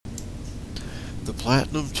The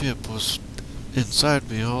platinum chip was inside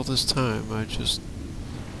me all this time. It's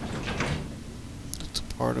a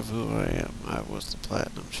part of who I am. I was the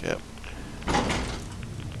platinum chip. Oh,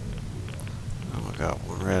 I got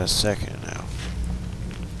one right a second now.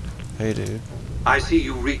 Hey, dude. I see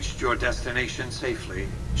you reached your destination safely.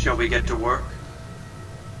 Shall we get to work?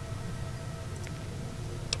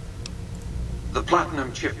 The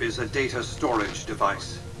Platinum chip is a data storage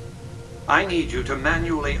device. I need you to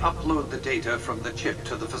manually upload the data from the chip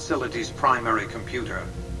to the facility's primary computer.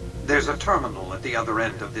 There's a terminal at the other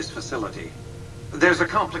end of this facility. There's a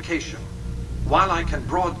complication. While I can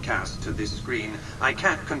broadcast to this screen, I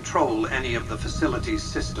can't control any of the facility's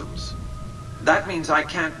systems. That means I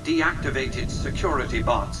can't deactivate its security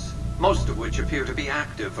bots, most of which appear to be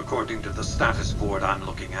active according to the status board I'm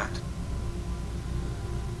looking at.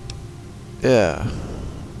 Yeah.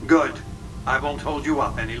 Good. I won't hold you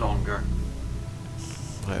up any longer.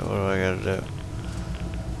 Wait, what do I gotta do?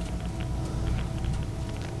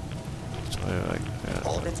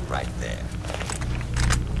 Hold it right there.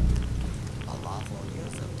 A lawful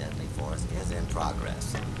use of deadly force is in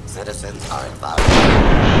progress. Citizens are advised.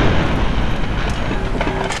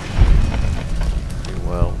 Pretty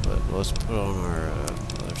well, but let's put on our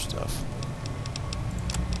other stuff.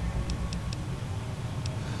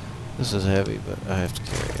 This is heavy, but I have to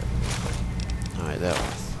carry it. Alright, that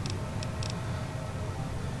one.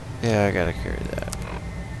 Yeah, I gotta carry that.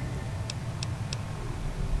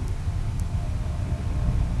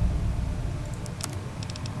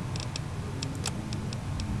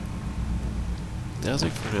 I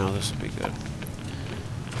think for now this will be good.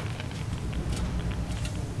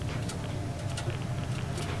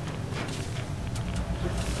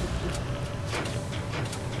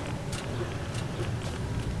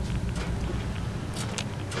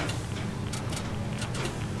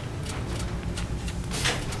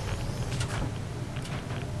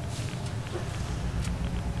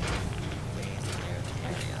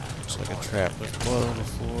 Looks like a trap with blood on the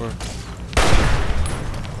floor.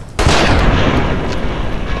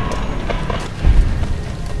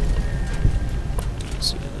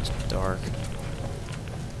 See, it's dark.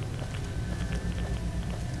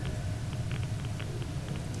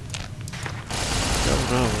 Don't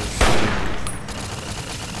know.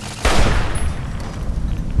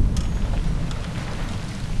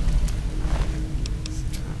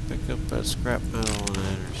 Trying to pick up that scrap metal and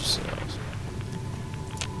energy cells.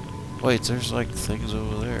 Wait, there's like things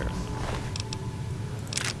over there.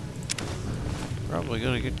 Probably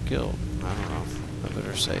gonna get killed. I don't know. I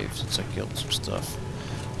better save since I killed some stuff.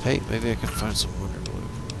 Hey, maybe I can find some wonder glue.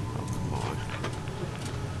 Oh, come on.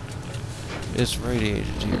 It's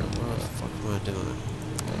radiated here. What the fuck am I doing?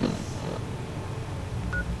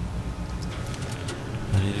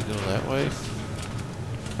 I need to go that way? I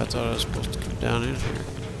thought I was supposed to come down in here.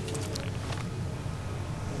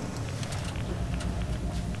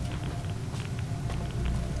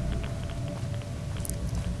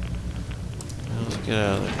 Let's get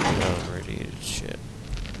out of there. Get out of the radiated shit.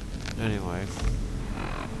 Anyway.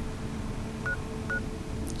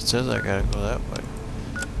 It says I gotta go that way.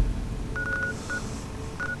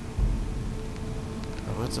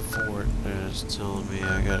 I'm at the fort and it's telling me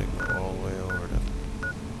I gotta go all the way over to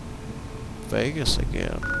Vegas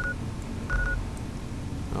again.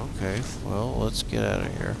 Okay, well, let's get out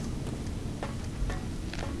of here.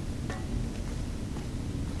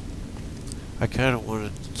 I kind of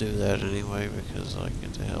wanted to do that anyway because I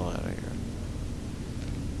get the hell out of here.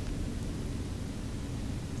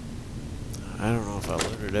 I don't know if I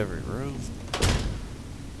looted every room.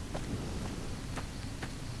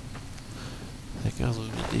 I think I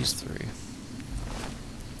looted these 3.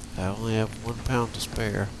 I only have 1 pound to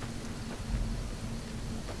spare.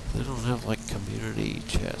 They don't have like community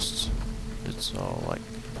chests. It's all like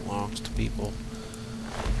belongs to people.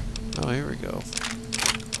 Oh, here we go.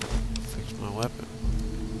 Fix my weapon.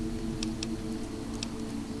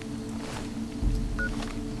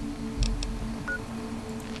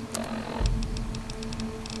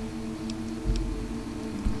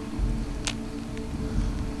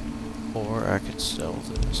 Or I could sell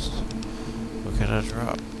this. What can I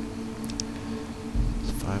drop?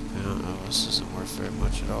 It's 5 pound. Oh, this isn't worth very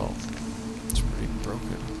much at all. It's pretty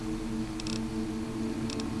broken.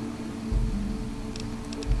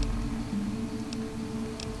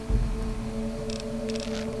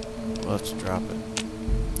 Let's drop it.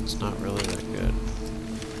 It's not really that good.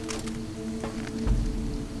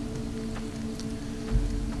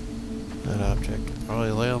 That object will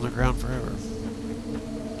probably lay on the ground forever.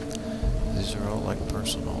 These are all like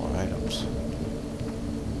personal items.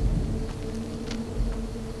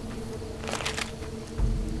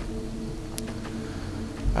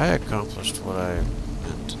 I accomplished what I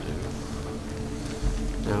meant to do.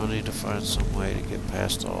 Now I need to find some way to get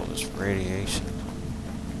past all this radiation.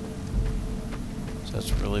 So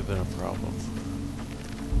that's really been a problem.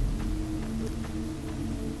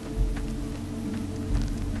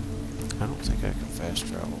 I don't think I can fast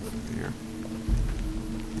travel from here.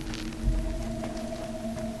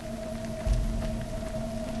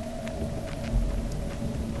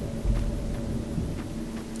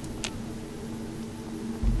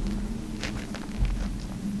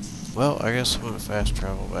 Well, I guess I'm gonna fast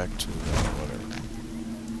travel back to whatever.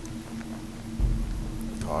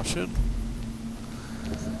 Caution?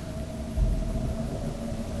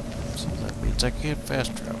 So that means I can't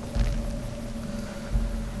fast travel.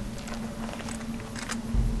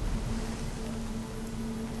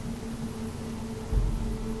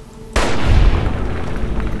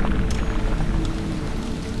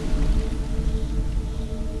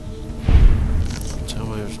 Tell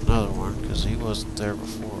me there's another one, because he wasn't there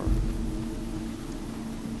before.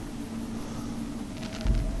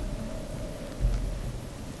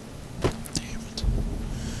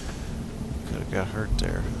 Got hurt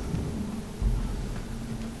there.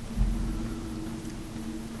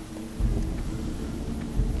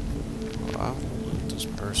 Well, I will loot this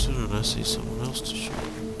person and I see someone else to shoot.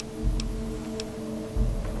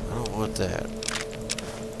 I don't want that.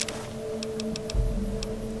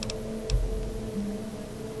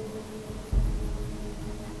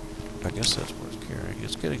 I guess that's worth carrying.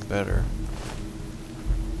 It's getting better.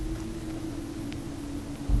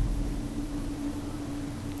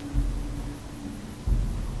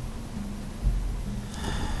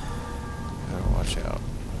 Watch out.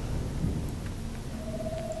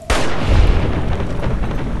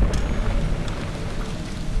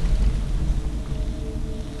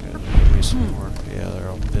 Gotta give me some more. Yeah, they're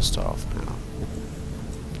all pissed off now.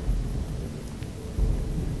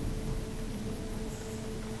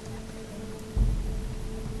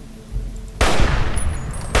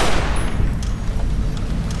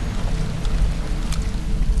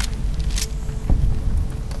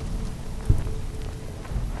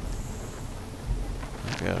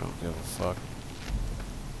 I don't give a fuck.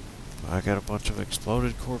 I got a bunch of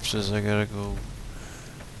exploded corpses. I gotta go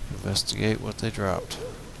investigate what they dropped.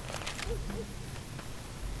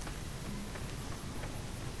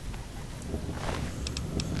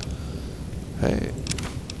 Hey.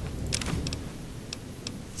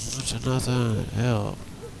 There's nothing. Hell.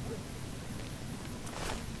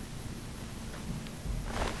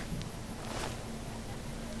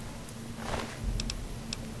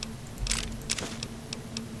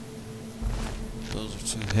 Those are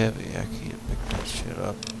too heavy. I can't pick that shit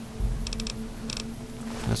up.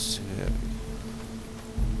 That's too heavy.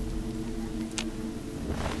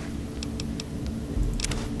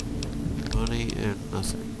 Money and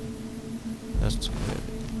nothing. That's too heavy.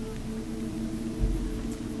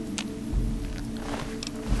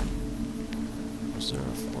 Was there a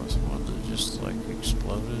fourth one that just like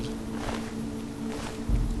exploded?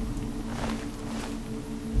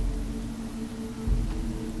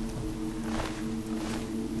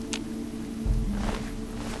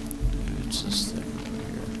 It's this thing over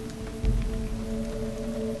here.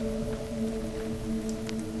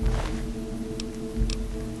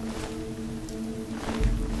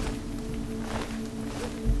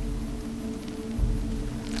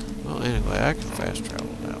 Well, anyway, I can fast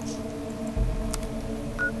travel now.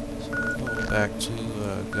 So we'll go back to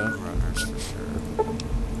gun runners for sure.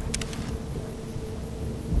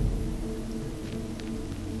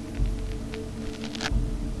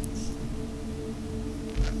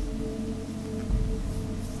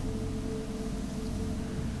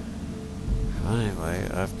 Anyway,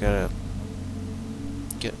 I've got to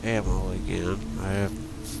get ammo again. I have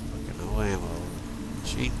fucking no ammo.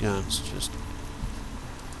 Machine guns just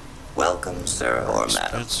Welcome, sir or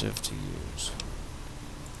madam. expensive to use.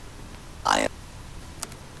 I am.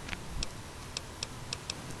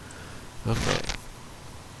 Okay.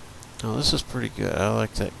 Now this is pretty good. I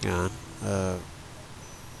like that gun. I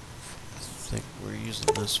think we're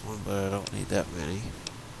using this one, but I don't need that many.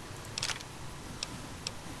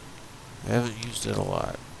 I haven't used it a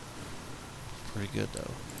lot. It's pretty good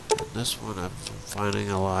though. And this one I've been finding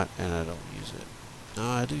a lot and I don't use it. No,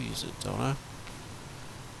 I do use it, don't I?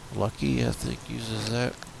 Lucky, I think, uses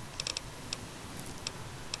that.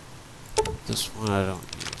 This one I don't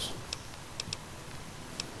use.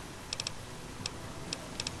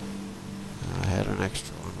 I had an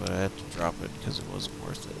extra one, but I had to drop it because it wasn't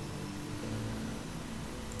worth it.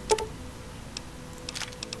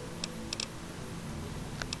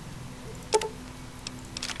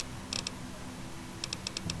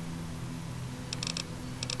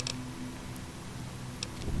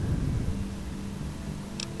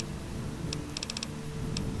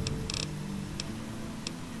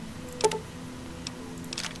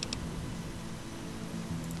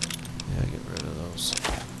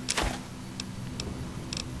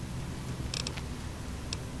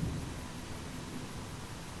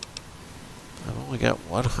 got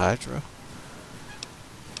one Hydra?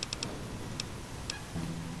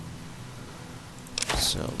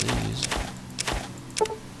 Sell these.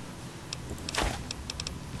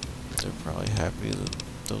 They're probably happy that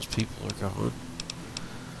those people are gone.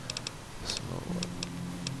 So,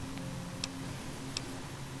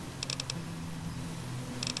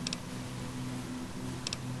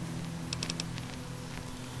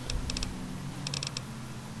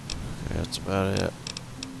 okay, that's about it.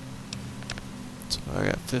 So I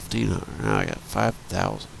got 1,500. Now I got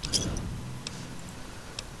 5,000.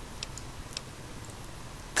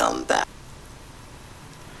 Come back.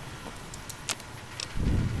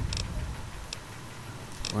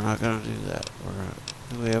 We're not gonna do that. We're gonna.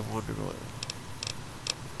 Do we have Wonder Glue?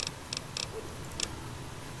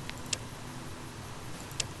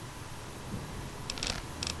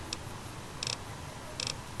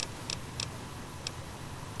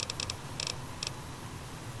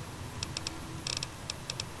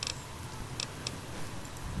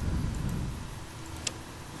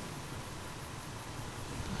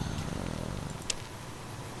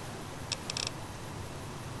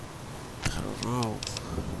 I don't know.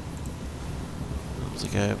 I don't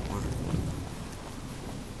think I have Wonder Glue.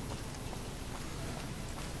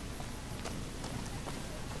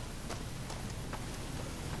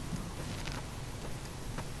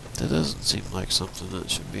 That doesn't seem like something that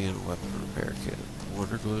should be in a weapon repair kit.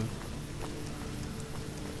 Wonder Glue.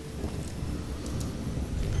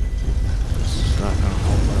 This is not gonna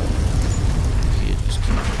hold up. You can't just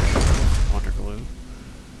keep it Wonder Glue.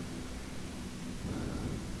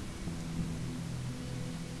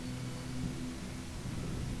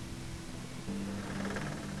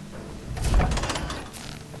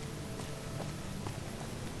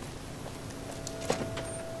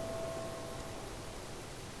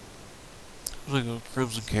 I'm gonna go to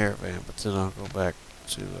Crimson Caravan, but then I'll go back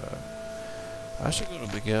to, I should go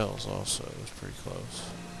to Miguel's also. It was pretty close.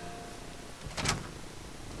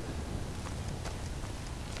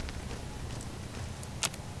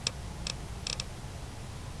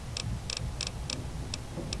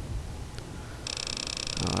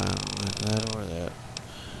 Oh, I don't like that or that.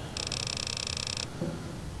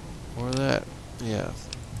 Or that. Yeah.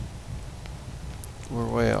 We're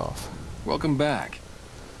way off. Welcome back.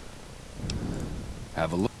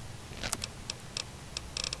 Have a look.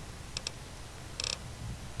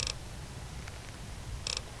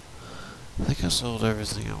 I think I sold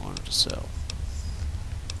everything I wanted to sell.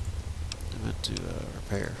 I meant to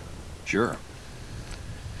repair. Sure.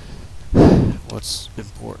 What's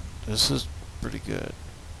important? This is pretty good.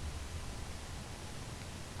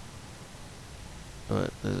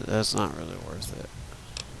 But that's not really worth it.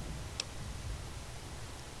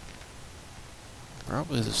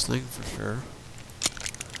 Probably this thing for sure.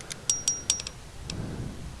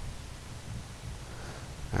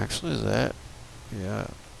 Actually that, yeah.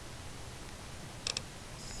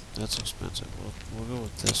 That's expensive. We'll go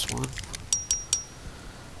with this one.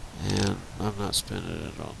 And I'm not spending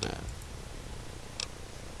it on that.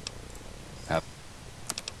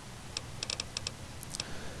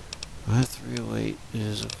 My 308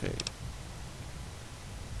 is okay.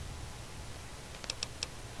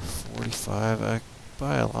 45, I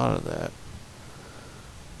buy a lot of that.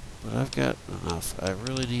 But I've got enough. I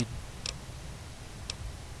really need...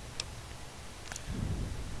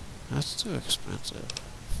 That's too expensive.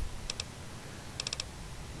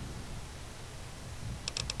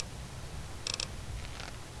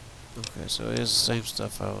 Okay, so it is the same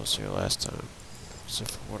stuff I was here last time.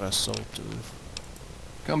 Except for what I sold to him.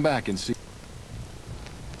 Come back and see.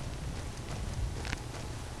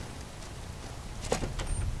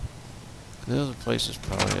 The other places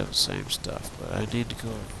probably have the same stuff, but I need to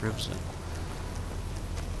go to Crimson.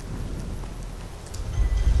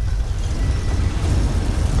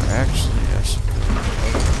 Or actually, I should go to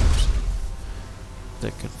other Crimson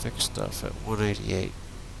that can fix stuff at 188.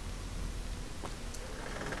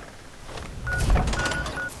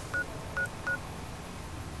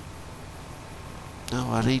 No,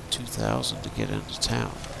 I need 2,000 to get into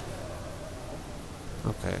town.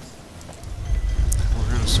 Okay. We're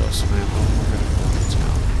gonna sell some ammo. We're gonna go into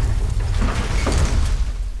town.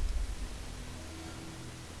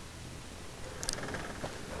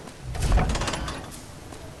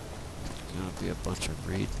 Gonna be a bunch of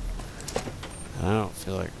reading. I don't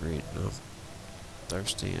feel like reading. I'm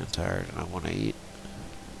thirsty and tired, and I want to eat.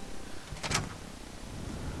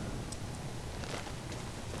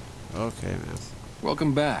 Okay, man.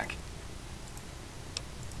 Welcome back.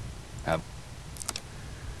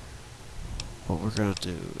 What we're gonna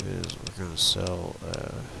do is we're gonna sell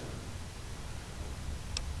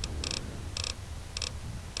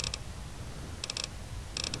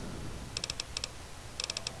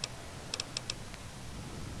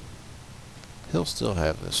He'll still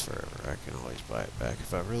have this forever. I can always buy it back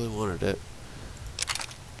if I really wanted it.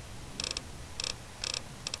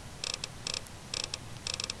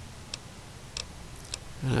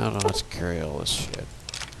 And I don't have to carry all this shit.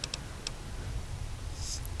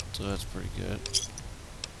 So that's pretty good.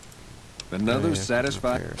 Another Maybe I can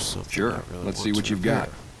satisfied. repair something Sure. I really Let's want see what to you've got.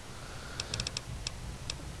 repair.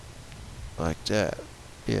 Like that.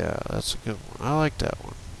 Yeah, that's a good one. I like that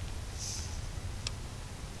one.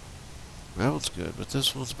 That one's good, but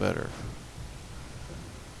this one's better.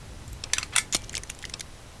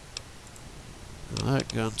 Now that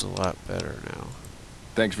gun's a lot better now.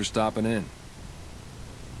 Thanks for stopping in.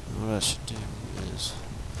 What I should do is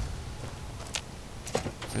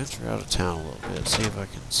venture out of town a little bit, see if I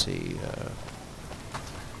can see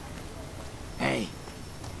Hey,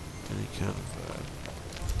 any kind of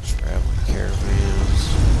traveling caravans.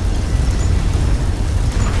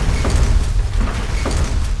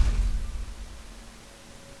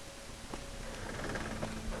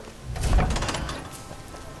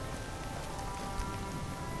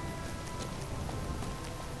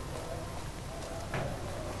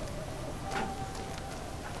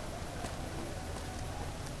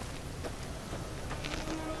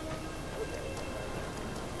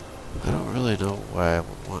 I don't really know why I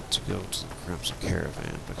would want to go to the Crimson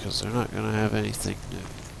Caravan, because they're not going to have anything new.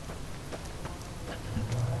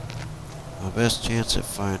 My best chance at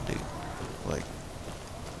finding, like,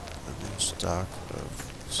 a new stock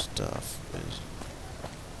of stuff is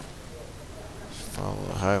follow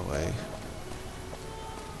the highway.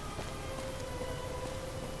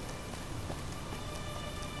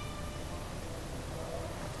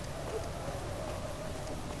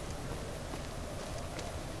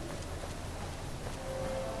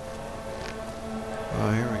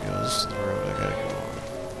 Oh, here we go. This is the road I gotta go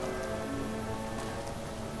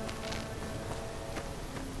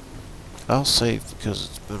on. I'll save because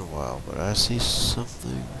it's been a while, but I see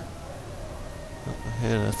something up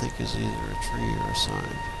ahead I think is either a tree or a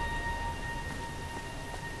sign.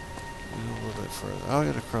 Go a little bit further. I'll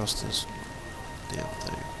get across this damn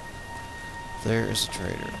thing. There is a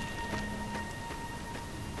trader.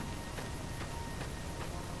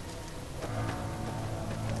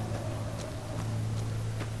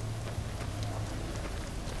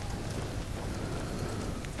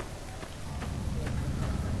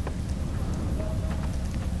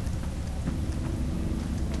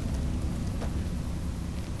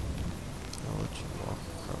 I'll let you walk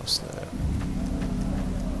across that.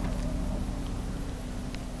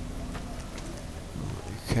 I'll let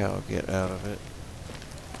your cow get out of it.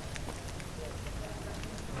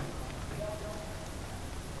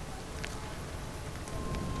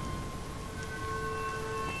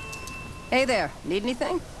 Hey there, need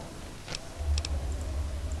anything?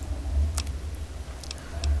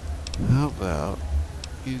 How about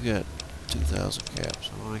you got 2,000 caps?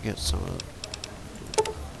 I want to get some of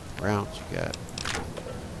the rounds you got.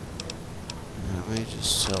 And I may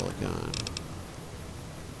just sell a gun.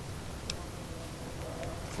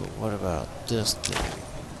 But what about this thing?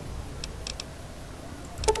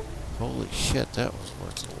 Holy shit, that was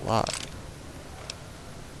worth a lot.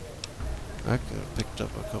 I could have picked up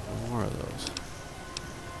a couple more of those.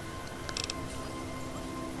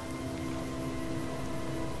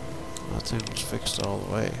 That thing was fixed all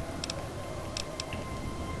the way.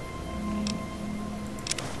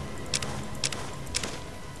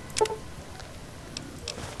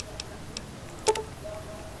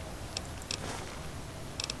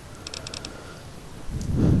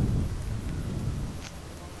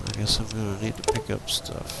 I guess I'm gonna need to pick up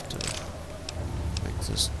stuff to make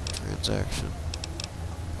this transaction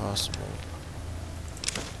possible.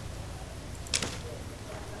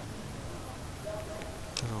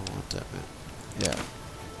 I don't know what that meant. Yeah.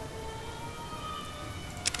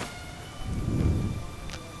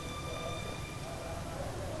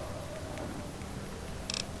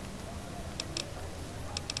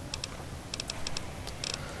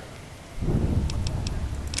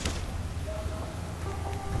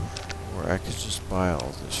 Or I could just buy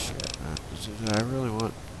all this shit. Do I really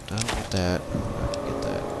want... I don't want that. I can get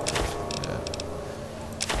that.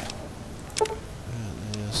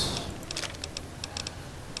 And this.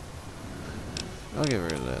 I'll get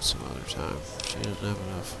rid of that some other time. She doesn't have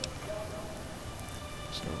enough.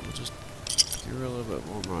 So we'll just give her a little bit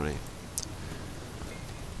more money.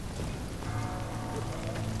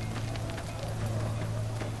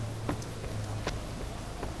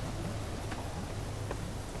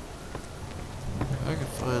 I can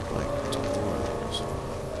find like 2 more of those.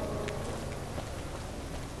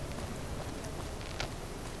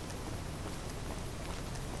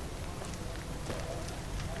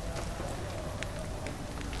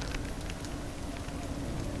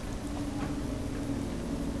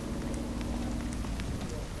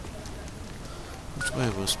 Which way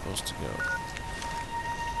am I supposed to go?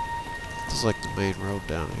 This is like the main road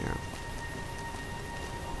down here.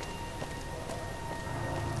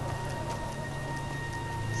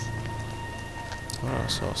 Thought I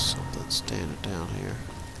saw something standing down here.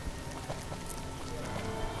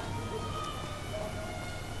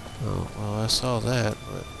 Oh, well, I saw that,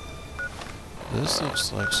 but this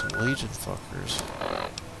looks like some Legion fuckers.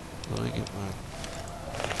 Let me get my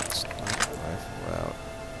sniper rifle out.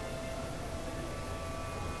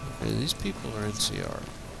 Okay, these people are NCR.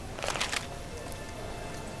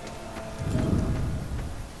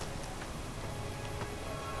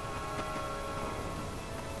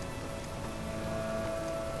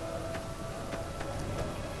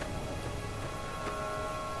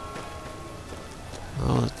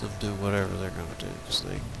 I'll let them do whatever they're gonna do, because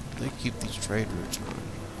they keep these trade routes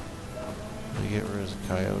running. They get rid of the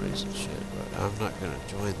coyotes and shit, but I'm not gonna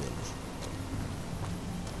join them.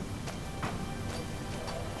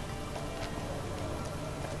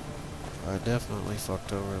 I definitely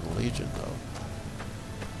fucked over the Legion though.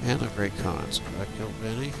 And the Great Khans. I killed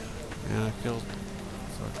Benny, and I killed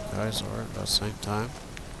fucking Kaisar at the same time.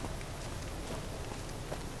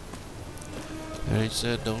 And he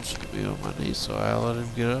said, don't shoot me on my knees, so I let him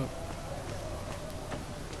get up.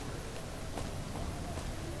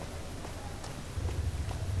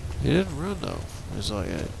 He didn't run though. He was like,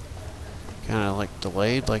 kind of like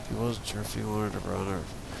delayed, like he wasn't sure if he wanted to run or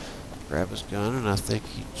grab his gun, and I think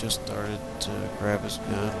he just started to grab his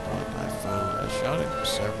gun, but I shot him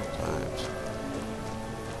several times.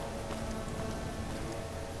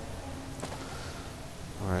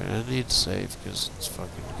 Alright, I need to save because it's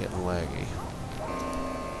fucking getting laggy.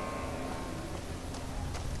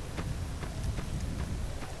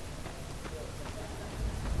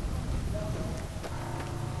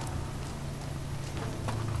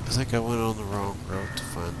 I think I went on the wrong road to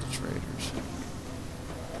find the traders.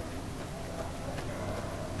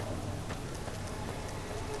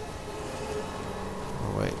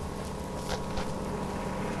 Oh wait.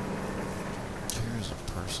 Here's a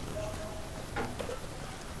person.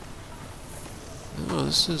 Oh,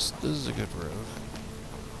 this is a good road.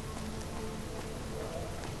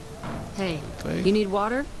 Hey, Okay. you need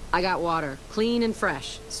water? I got water. Clean and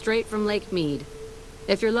fresh. Straight from Lake Mead.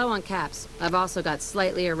 If you're low on caps, I've also got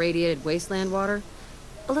slightly irradiated wasteland water.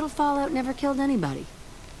 A little fallout never killed anybody.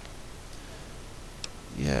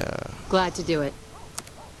 Yeah. Glad to do it.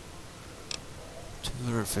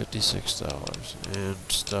 $256 and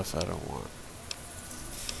stuff I don't want.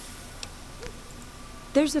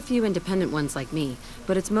 There's a few independent ones like me,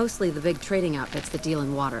 but it's mostly the big trading outfits that deal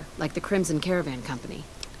in water, like the Crimson Caravan Company.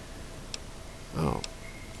 Oh.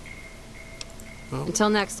 Oh. Until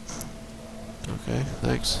next. Okay,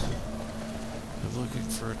 thanks. I'm looking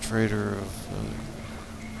for a trader of...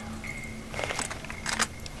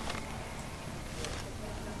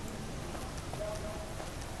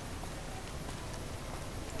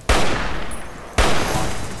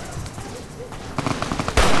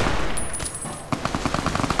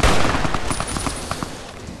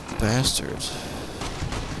 bastards.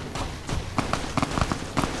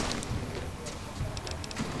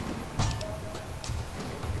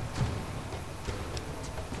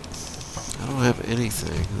 I don't have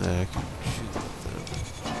anything that I can shoot with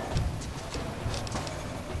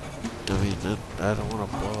them. I mean, I don't want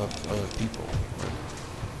to blow up other people.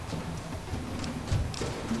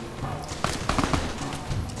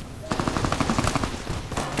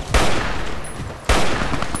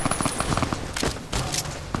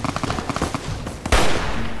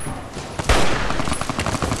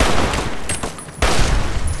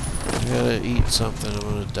 I gotta eat something, I'm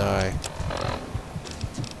gonna die.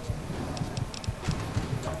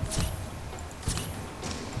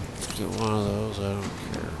 Get one of those, I don't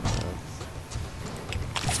care.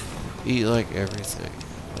 Eat like everything.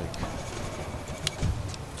 Like,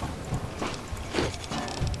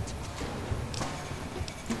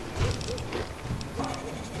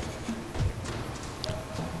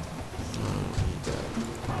 I don't need that.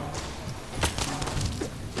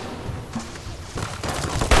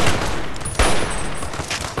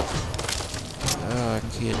 Oh, I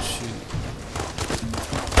can't shoot.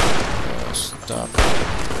 Stop.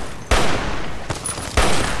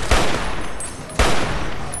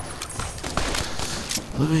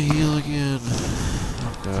 Let me heal again.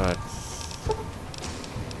 Oh god.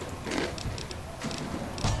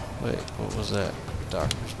 Wait, what was that?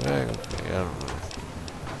 Doctor's bag? Okay, I don't know.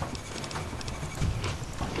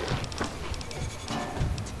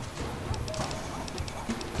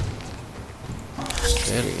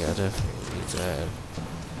 Steady, I definitely need that.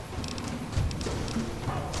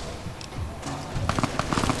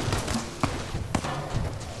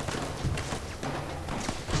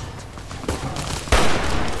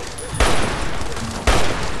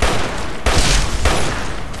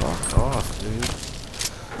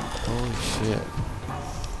 shit.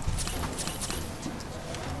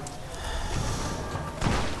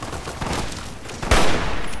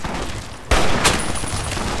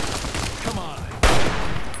 Come on.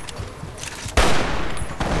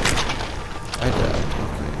 I died.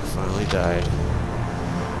 Okay, I finally died.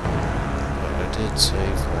 But I did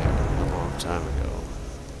save like a long time ago.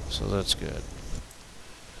 So that's good.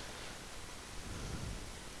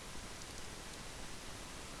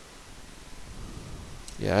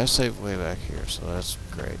 Yeah, I saved way back here, so that's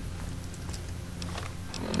great.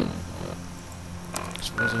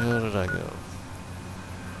 So where the hell did I go?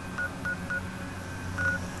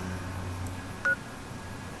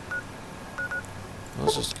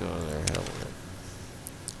 Let's just go to there, hell with it.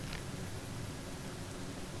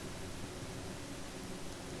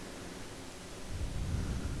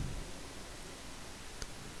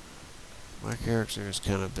 My character is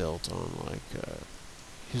kind of built on, like,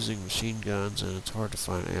 using machine guns, and it's hard to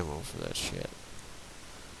find ammo for that shit.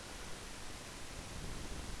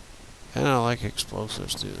 And I like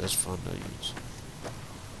explosives too, that's fun to use.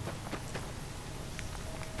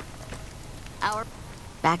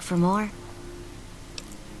 Back for more?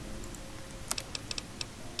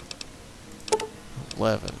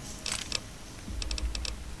 11.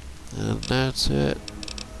 And that's it.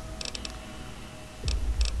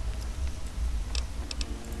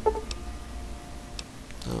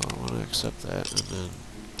 No, I want to accept that, and then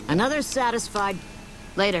Another satisfied.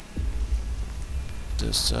 Later.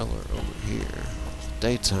 this cellar over here.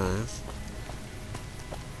 Daytime.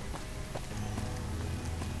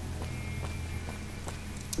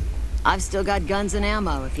 I've still got guns and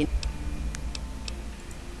ammo if you...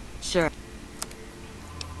 Sure.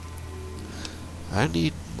 I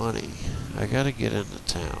need money. I gotta get into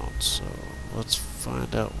town, so let's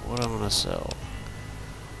find out what I'm gonna sell.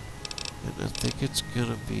 And I think it's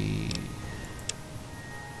gonna be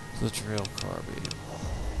the drill carbine.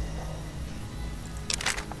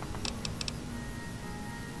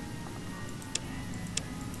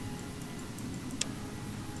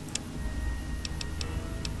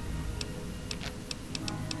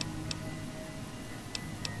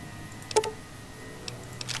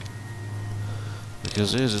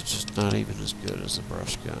 Because it is just not even as good as the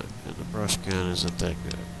brush gun, and the brush gun isn't that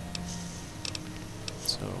good.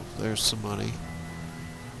 So there's some money.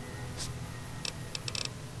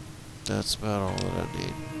 That's about all that I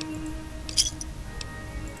need.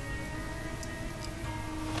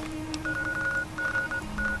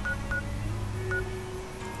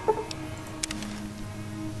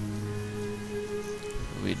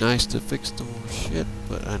 It would be nice to fix the more shit,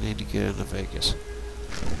 but I need to get into Vegas.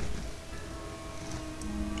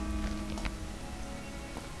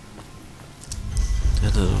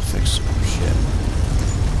 And then I'll fix some more shit.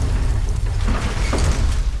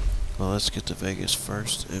 Well, let's get to Vegas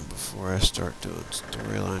first, and before I start doing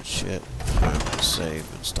storyline shit, I'm gonna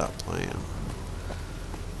save and stop playing.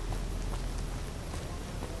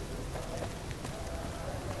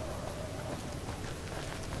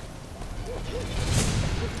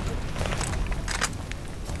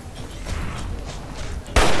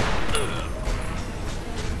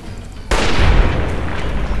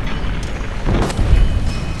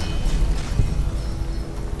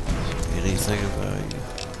 Anything about you?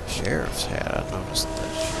 Sheriff's hat, I noticed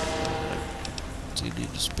that shit. Does he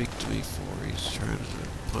need to speak to me for? He's trying to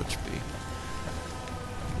punch me.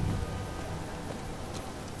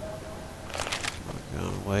 I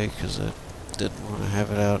got away because I didn't want to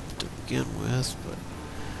have it out to begin with, but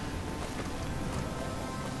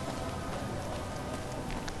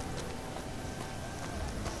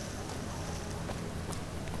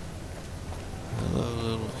hello,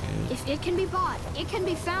 little kid. If it can be bought, it can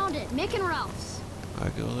be found at Mick and Ralph's. I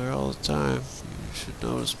go there all the time. You should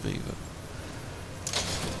notice me, but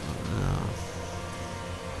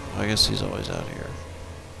I guess he's always out here.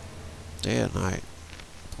 Day and night.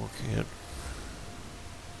 Poor kid.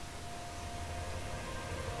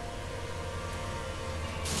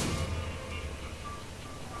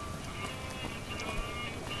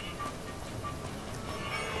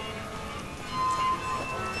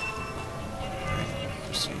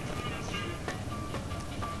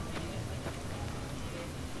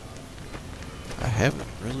 I haven't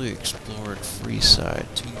really explored Freeside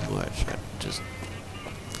too much. I just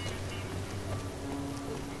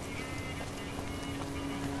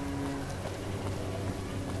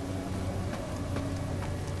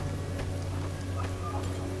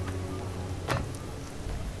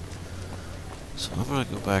so I'm gonna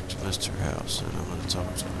go back to Mr. House and I'm gonna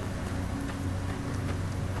talk to him.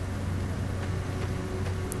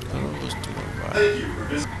 Hello, Mr. Robot. Thank you for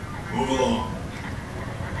visiting. Move along.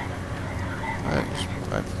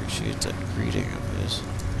 I appreciate get that greeting of his.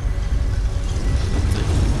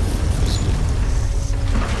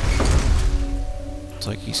 It's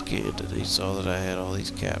like he scanned it. He saw that I had all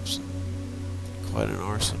these caps. Quite an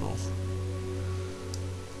arsenal.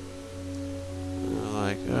 And they're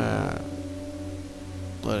like,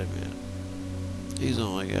 let him in. He's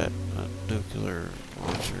only got a nuclear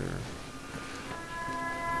launcher.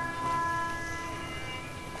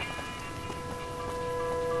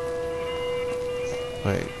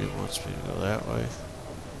 Wait, it wants me to go that way.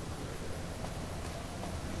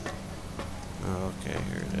 Oh, okay,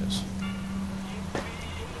 here it is.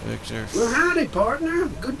 Victor. Well, howdy, partner.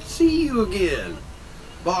 Good to see you again.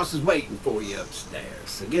 Boss is waiting for you upstairs,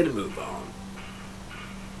 so get a move on.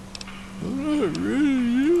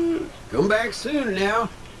 Come back soon now.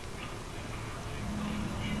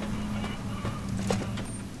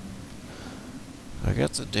 I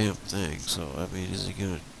got the damn thing, so I mean, is he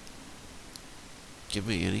gonna give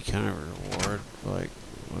me any kind of reward? Like,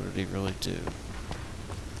 what did he really do?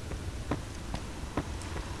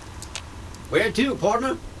 Where to,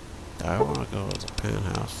 partner? I want to go to the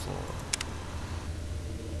penthouse floor.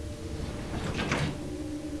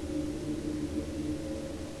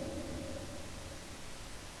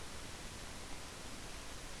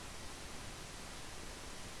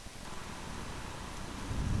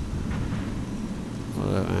 What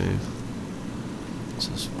I mean? It's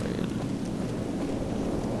this way, isn't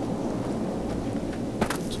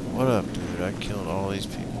it? So what up, dude? I killed all these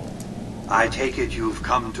people. I take it you've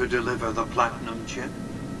come to deliver the platinum chip?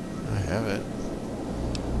 I have it.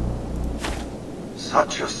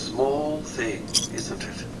 Such a small thing, isn't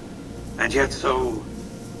it? And yet so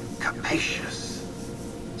capacious,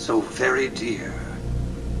 so very dear.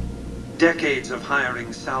 Decades of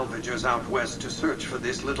hiring salvagers out west to search for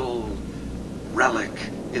this little relic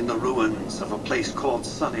in the ruins of a place called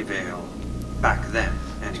Sunnyvale. Back then,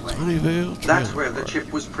 anyway. Sunnyvale? That's where the chip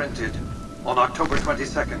was printed, on October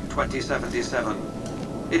 22nd, 2077.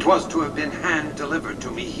 It was to have been hand-delivered to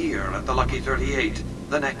me here at the Lucky 38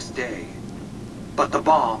 the next day. But the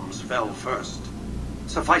bombs fell first.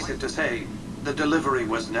 Suffice it to say, the delivery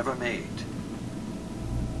was never made.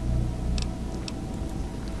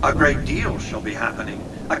 A great deal shall be happening.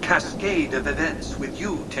 A cascade of events with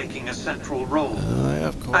you taking a central role.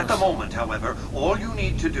 Of course. At the moment, however, all you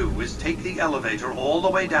need to do is take the elevator all the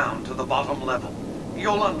way down to the bottom level.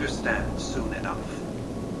 You'll understand soon enough.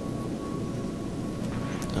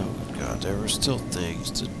 Oh God, there were still things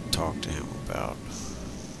to talk to him about.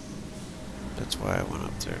 That's why I went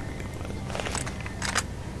up there to begin with.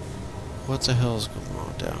 What the hell's going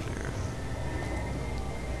on down here?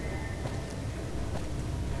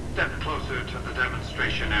 Step closer to the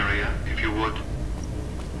demonstration area, if you would.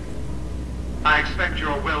 I expect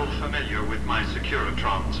you're well familiar with my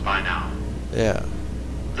Securitrons by now. Yeah.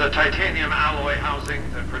 The titanium alloy housing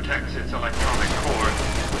that protects its electronic core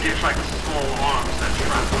deflects small arms that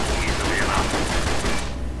travel easily enough.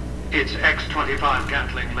 Its X-25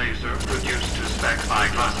 Gatling laser, produced to spec by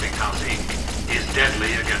Glassinghouse Inc., is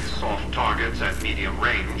deadly against soft targets at medium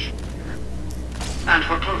range. And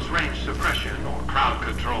for close-range suppression or crowd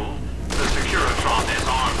control, the Securitron is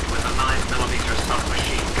armed with a 9mm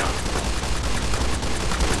submachine gun.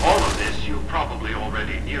 All of this you probably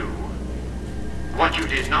already knew. What you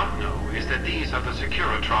did not know is that these are the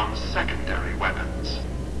Securitron's secondary weapons.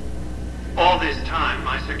 All this time,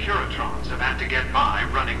 my Securitrons have had to get by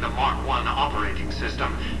running the Mark I operating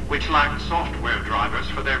system, which lacked software drivers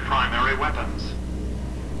for their primary weapons.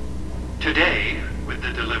 Today, with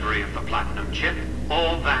the delivery of the Platinum chip,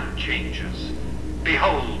 all that changes.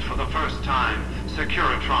 Behold, for the first time,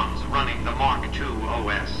 Securitrons running the Mark II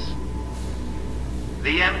OS.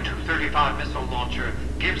 The M235 missile launcher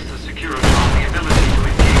gives the Securitron the ability to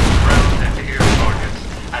engage ground and air targets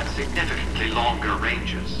at significantly longer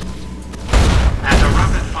ranges. And a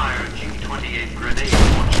rapid-fire G-28 grenade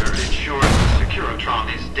launcher ensures the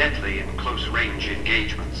Securitron is deadly in close-range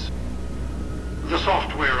engagements. The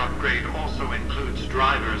software upgrade also includes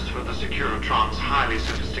drivers for the Securitron's highly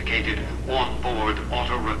sophisticated on-board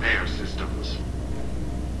auto-repair systems.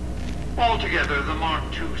 Altogether, the Mark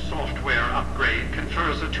II software upgrade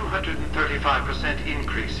confers a 235%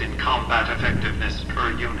 increase in combat effectiveness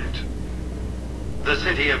per unit. The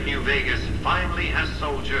city of New Vegas finally has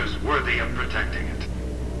soldiers worthy of protecting it.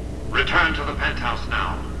 Return to the penthouse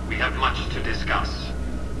now. We have much to discuss.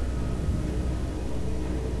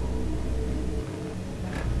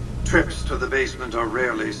 Trips to the basement are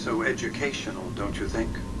rarely so educational, don't you think?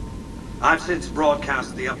 I've since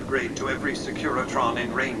broadcast the upgrade to every Securitron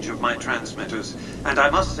in range of my transmitters, and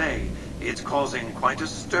I must say, it's causing quite a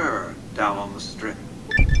stir down on the strip.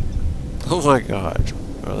 Oh my God.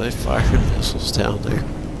 Are they firing missiles down there?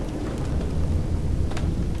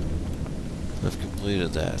 I've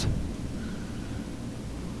completed that.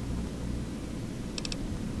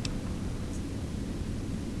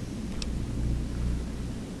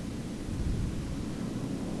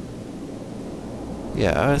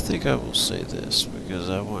 Yeah, I think I will say this because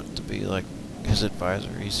I want to be like his advisor.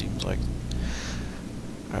 He seems like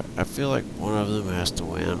I feel like one of them has to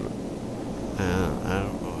win, and I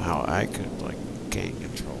don't know how I could like gain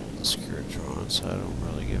control of the Securitron, so I don't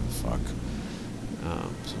really give a fuck.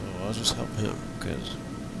 So I'll just help him because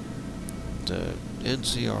the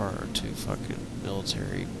NCR are too fucking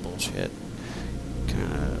military bullshit,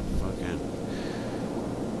 kind of fucking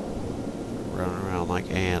running around like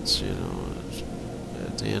ants, you know.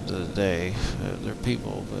 At the end of the day, they're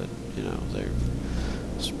people, but you know they're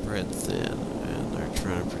spread thin, and they're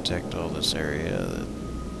trying to protect all this area that,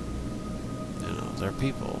 you know, they're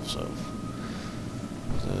people. So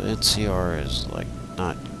the NCR is like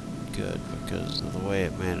not good because of the way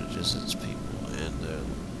it manages its people, and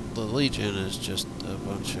the Legion is just a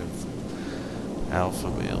bunch of alpha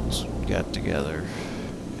males got together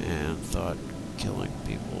and thought killing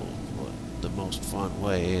people the most fun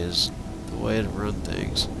way is the way to run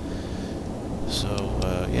things. So,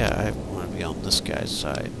 yeah, I want to be on this guy's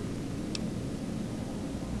side.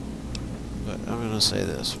 But I'm going to say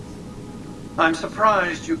this. I'm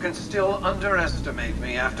surprised you can still underestimate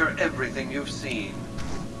me after everything you've seen.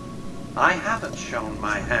 I haven't shown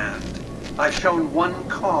my hand. I've shown one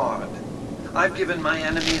card. I've given my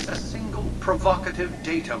enemies a single provocative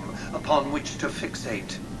datum upon which to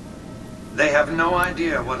fixate. They have no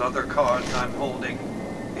idea what other cards I'm holding.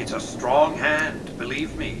 It's a strong hand,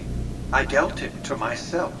 believe me. I dealt it to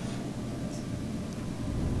myself.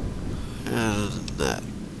 That.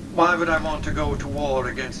 Why would I want to go to war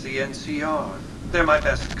against the NCR? They're my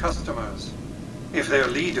best customers. If their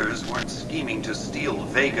leaders weren't scheming to steal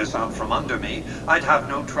Vegas out from under me, I'd have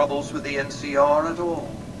no troubles with the NCR at all.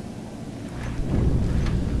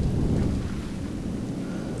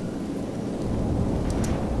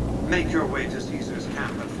 Make your way to Caesar's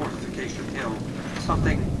camp at Fortification Hill.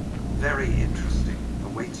 Something very interesting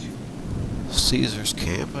awaits you. Caesar's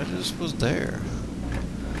camp? I just was there.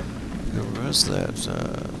 Where was that?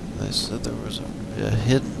 They said there was a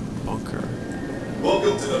hidden bunker.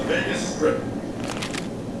 Welcome to the Vegas Strip.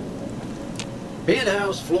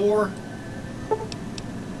 Penthouse floor.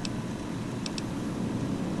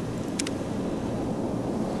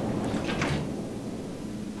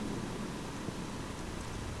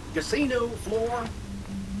 Casino floor.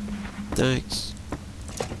 Thanks.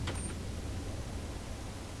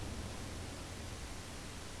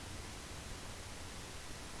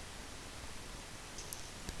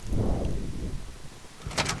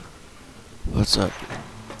 What's up? I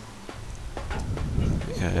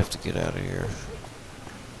think I have to get out of here.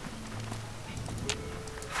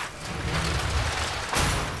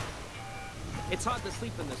 It's hard to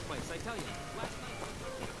sleep in this place, I tell you. Last night...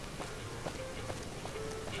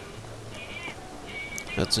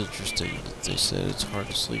 That's interesting that they said it's hard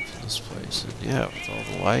to sleep in this place. And yeah, with all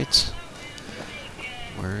the lights,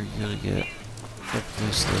 where are you gonna get a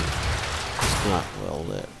place that is not well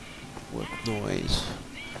lit with noise?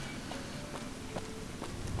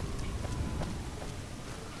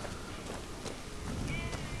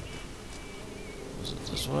 Was it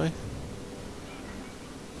this way?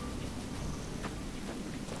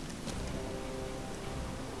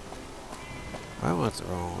 I went the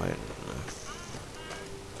wrong way.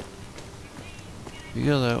 You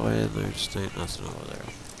go that way, and there just ain't nothing over there.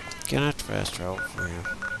 Can I fast travel from here?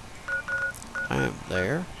 I am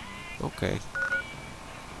there? Okay.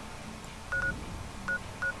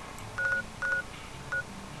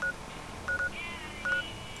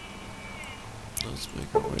 Let's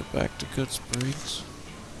make our way back to Good Springs.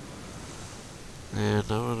 And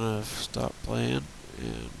I'm gonna stop playing,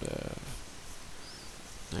 and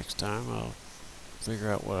next time I'll figure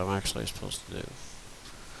out what I'm actually supposed to do.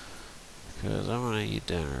 Because I'm gonna eat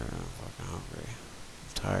dinner. I'm fucking hungry.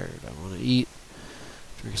 I'm tired. I wanna eat,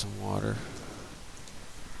 drink some water,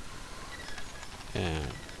 and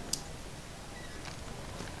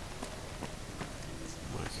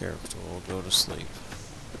my character will go to sleep.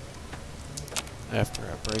 After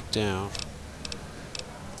I break down.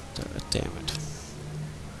 Damn it.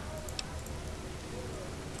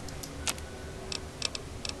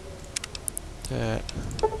 That.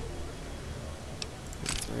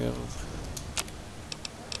 3 of them.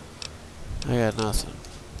 I got nothing.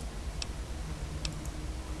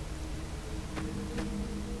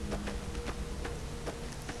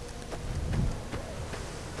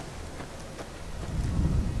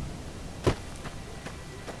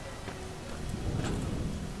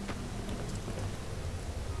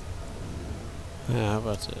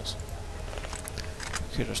 about this?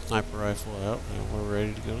 Get our sniper rifle out and we're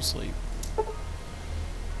ready to go to sleep.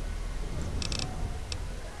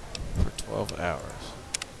 For 12 hours.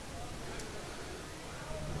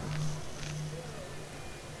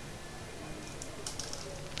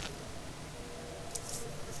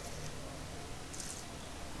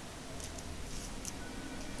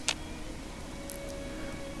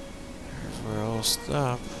 Here's where I'll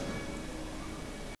stop.